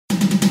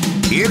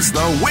It's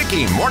the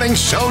Wiki Morning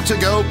Show To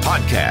Go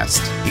podcast.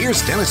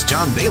 Here's Dennis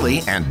John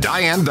Bailey and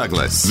Diane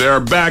Douglas.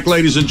 They're back,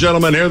 ladies and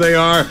gentlemen. Here they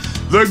are,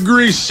 the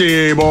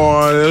Greasy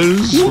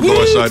Boys.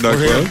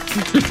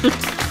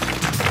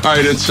 All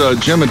right, it's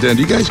Jim and Dan.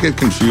 Do you guys get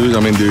confused? I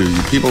mean, do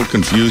people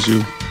confuse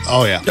you?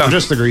 Oh, yeah. We're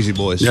just the Greasy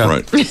Boys. Yeah.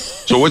 Right.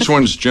 So which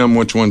one's Jim,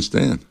 which one's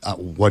Dan?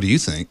 What do you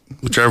think?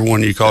 Whichever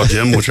one you call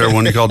Jim, whichever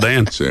one you call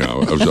Dan. See, I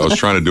was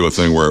trying to do a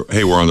thing where,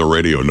 hey, we're on the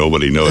radio.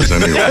 Nobody knows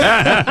anyway.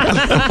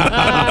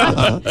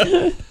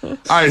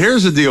 All right,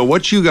 here's the deal.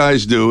 What you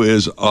guys do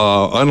is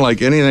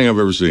unlike anything I've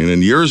ever seen.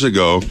 And years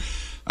ago,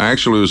 I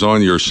actually was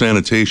on your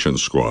sanitation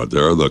squad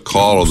there, the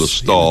call of the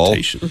stall.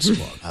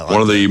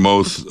 One of the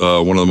most,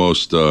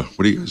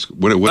 what do you guys,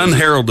 what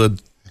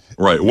unheralded.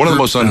 Right. One of the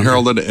most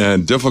unheralded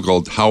and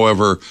difficult,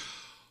 however,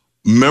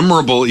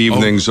 memorable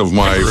evenings of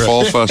my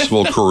fall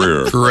festival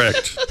career.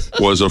 Correct.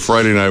 Was a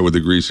Friday night with the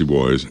Greasy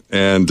Boys.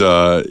 And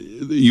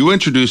you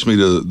introduced me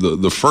to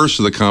the first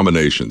of the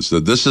combinations,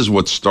 that this is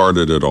what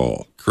started it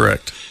all.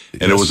 Correct.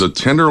 And it was a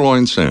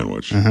tenderloin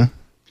sandwich. Uh-huh.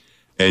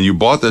 And you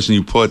bought this and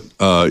you put,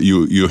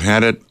 you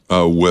had it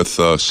with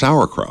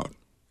sauerkraut.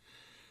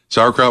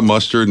 Sauerkraut,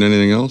 mustard, and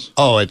anything else?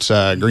 Oh, it's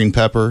green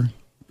pepper,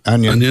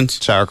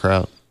 onions,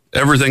 sauerkraut.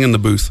 Everything in the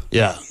booth.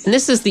 Yeah. And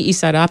this is the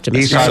Eastside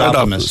Optimist. Eastside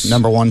Optimist,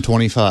 number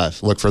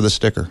 125. Look for the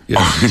sticker.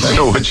 Yeah.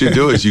 So what you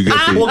do is you get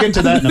the... We'll get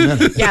to that in a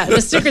minute. Yeah,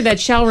 the sticker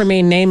that shall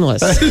remain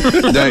nameless.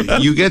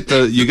 You get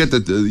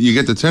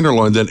the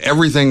tenderloin, then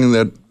everything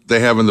that they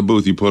have in the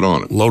booth you put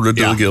on it. Loaded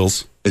to the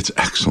gills. It's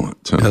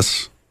excellent, too.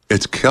 Yes.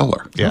 It's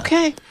killer. Yeah.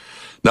 Okay.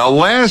 Now,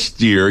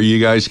 last year, you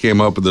guys came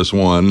up with this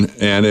one,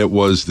 and it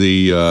was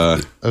the...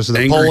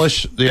 angry,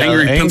 Polish...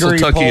 angry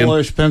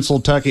Polish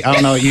Pennsyltucky. I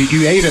don't know.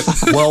 You ate it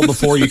well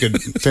before you could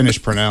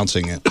finish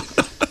pronouncing it.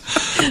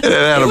 It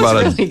had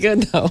about really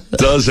good, though.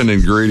 dozen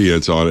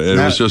ingredients on it. It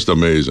was just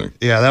amazing.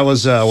 Yeah, that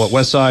was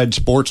West Side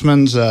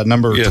Sportsman's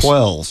number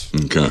 12.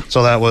 Okay.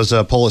 So that was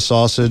Polish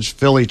sausage,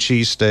 Philly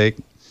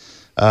cheesesteak,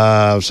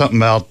 something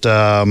about,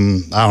 I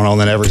don't know,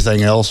 and then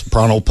everything else,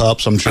 Pronto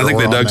Pups, I'm sure. I think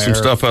they dug some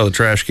stuff out of the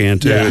trash can,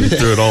 too, and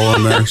threw it all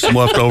in there. Some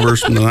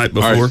leftovers from the night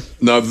before. Right.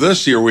 Now,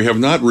 this year, we have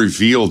not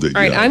revealed it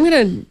All right, yet. I'm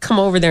going to come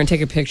over there and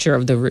take a picture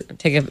of the,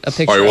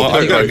 picture. All right, well,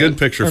 I've got a good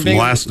picture from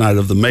last night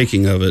of the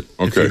making of it,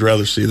 if you'd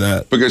rather see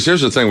that. Because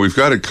here's the thing, we've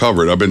got it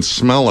covered. I've been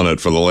smelling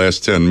it for the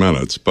last 10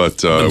 minutes,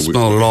 but... I've been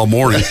smelling it all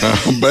morning.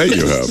 I'll bet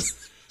you have.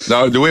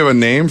 Now, do we have a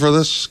name for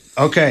this?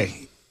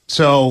 Okay,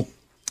 so...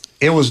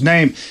 It was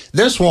named,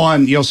 this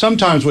one,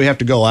 sometimes we have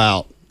to go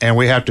out and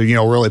we have to,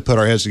 really put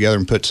our heads together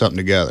and put something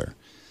together.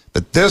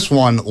 But this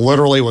one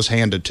literally was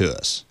handed to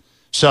us.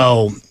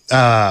 So,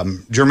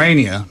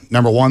 Germania,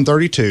 number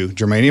 132,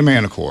 Germania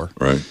Manicure.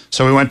 Right.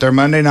 So we went there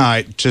Monday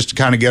night just to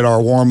kind of get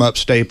our warm-up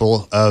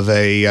staple of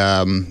a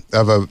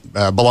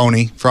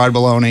bologna, fried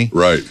bologna.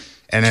 Right.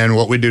 And then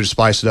what we do to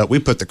spice it up, we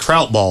put the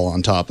kraut ball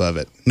on top of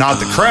it. Not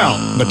the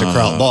kraut, but the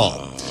kraut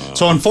ball.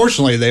 So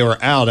unfortunately, they were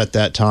out at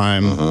that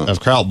time of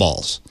kraut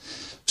balls.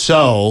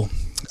 So,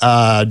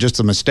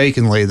 just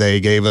mistakenly,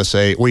 they gave us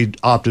we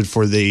opted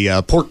for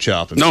the pork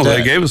chop instead. No,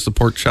 they gave us the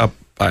pork chop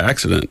by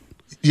accident.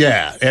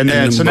 Yeah, and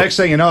then, so next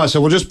thing you know, I said,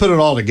 well, just put it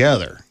all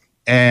together.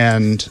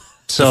 And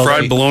so... The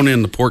fried bologna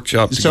and the pork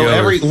chop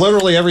together. So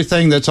literally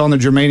everything that's on the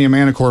Germania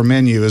Manicure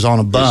menu is on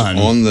a bun.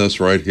 It's on this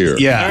right here.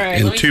 Yeah.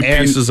 Right, and two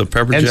pieces of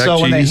pepper jack cheese. And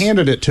so when they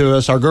handed it to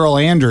us, our girl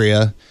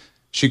Andrea,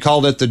 she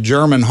called it the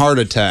German heart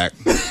attack.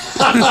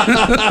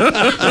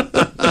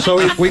 So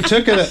we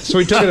took it. So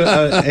we took it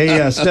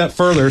a step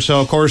further. So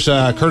of course,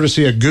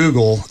 courtesy of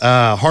Google,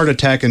 heart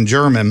attack in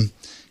German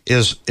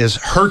is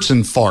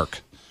Herzinfarkt.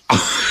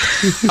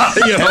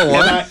 You know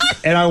what?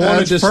 And I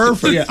wanted to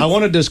perfect. Yeah, I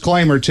want a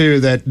disclaimer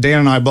too that Dan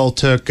and I both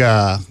took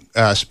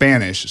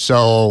Spanish.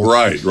 So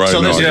right.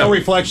 So there's no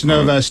reflection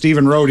of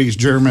Stephen Rohde's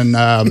German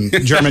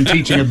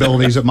teaching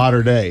abilities at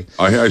modern day.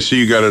 I see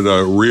you got it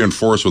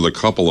reinforced with a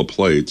couple of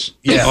plates.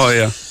 Yes. Oh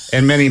yeah.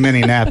 And many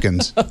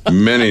napkins.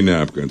 Many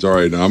napkins. All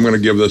right, now I'm going to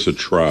give this a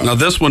try. Now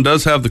this one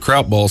does have the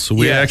kraut ball, so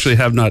we actually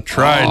have not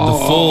tried the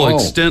full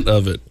extent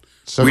of it.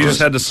 So we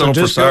just had to settle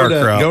for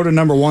sauerkraut. Go to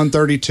number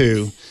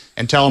 132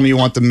 and tell them you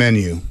want the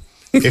menu.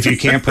 If you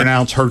can't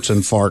pronounce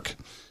Herzinfarkt,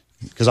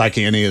 because I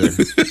can't either.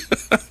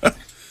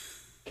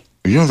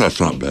 That's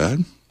not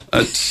bad.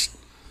 It's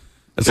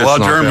a lot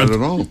of German. Bad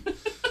at all.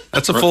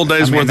 That's a full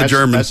day's worth of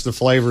German. That's the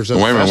flavors of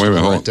the wait a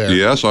minute. right there.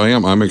 Yes, I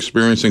am. I'm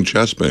experiencing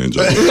chest pains.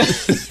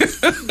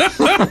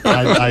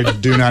 I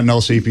do not know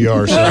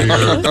CPR, so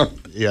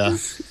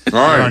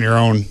you're on your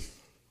own.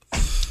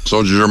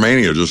 So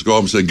Germania, just go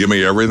up and say, give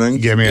me everything?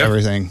 Give me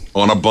everything.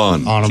 On a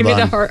bun. Give me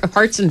the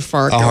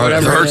Herzinfarkt or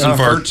whatever.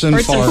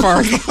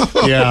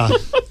 Herzinfarkt. Yeah.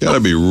 Got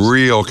to be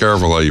real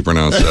careful how you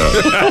pronounce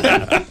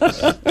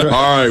that. All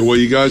right, well,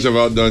 you guys have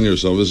outdone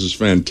yourself. This is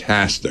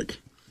fantastic.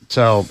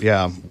 So,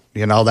 yeah,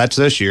 that's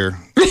this year.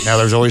 Now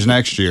there's always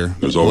next year.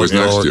 There's always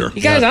next year.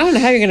 You guys, I don't know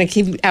how you're going to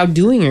keep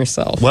outdoing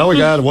yourself. Well, we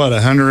got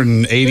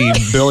 180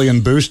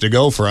 billion boosts to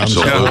go from.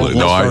 Absolutely.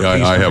 So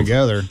I have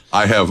together.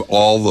 I have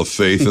all the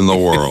faith in the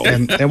world.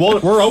 and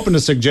we're open to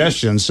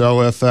suggestions.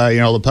 So if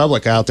the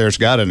public out there's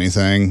got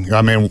anything,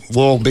 I mean,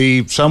 we'll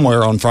be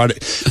somewhere on Friday.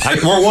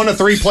 We're one of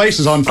 3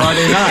 places on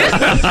Friday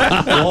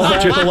night. We'll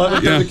have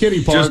 11 to the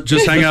kiddie park.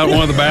 Just hang out in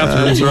one of the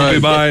bathrooms. We'll be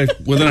by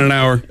within an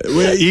hour.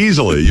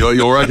 Easily,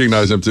 you'll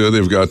recognize them too.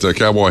 They've got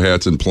cowboy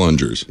hats and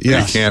plungers.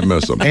 Yes. You can't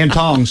miss them. And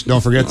tongs.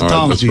 Don't forget the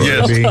tongs.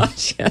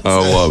 Yes.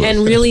 I love it.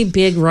 And really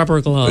big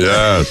rubber gloves.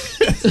 Yes.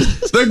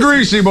 The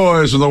Greasy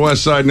Boys from the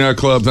West Side Now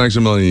Club. Thanks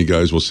a million, you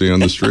guys. We'll see you on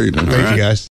the street. Thank you, guys.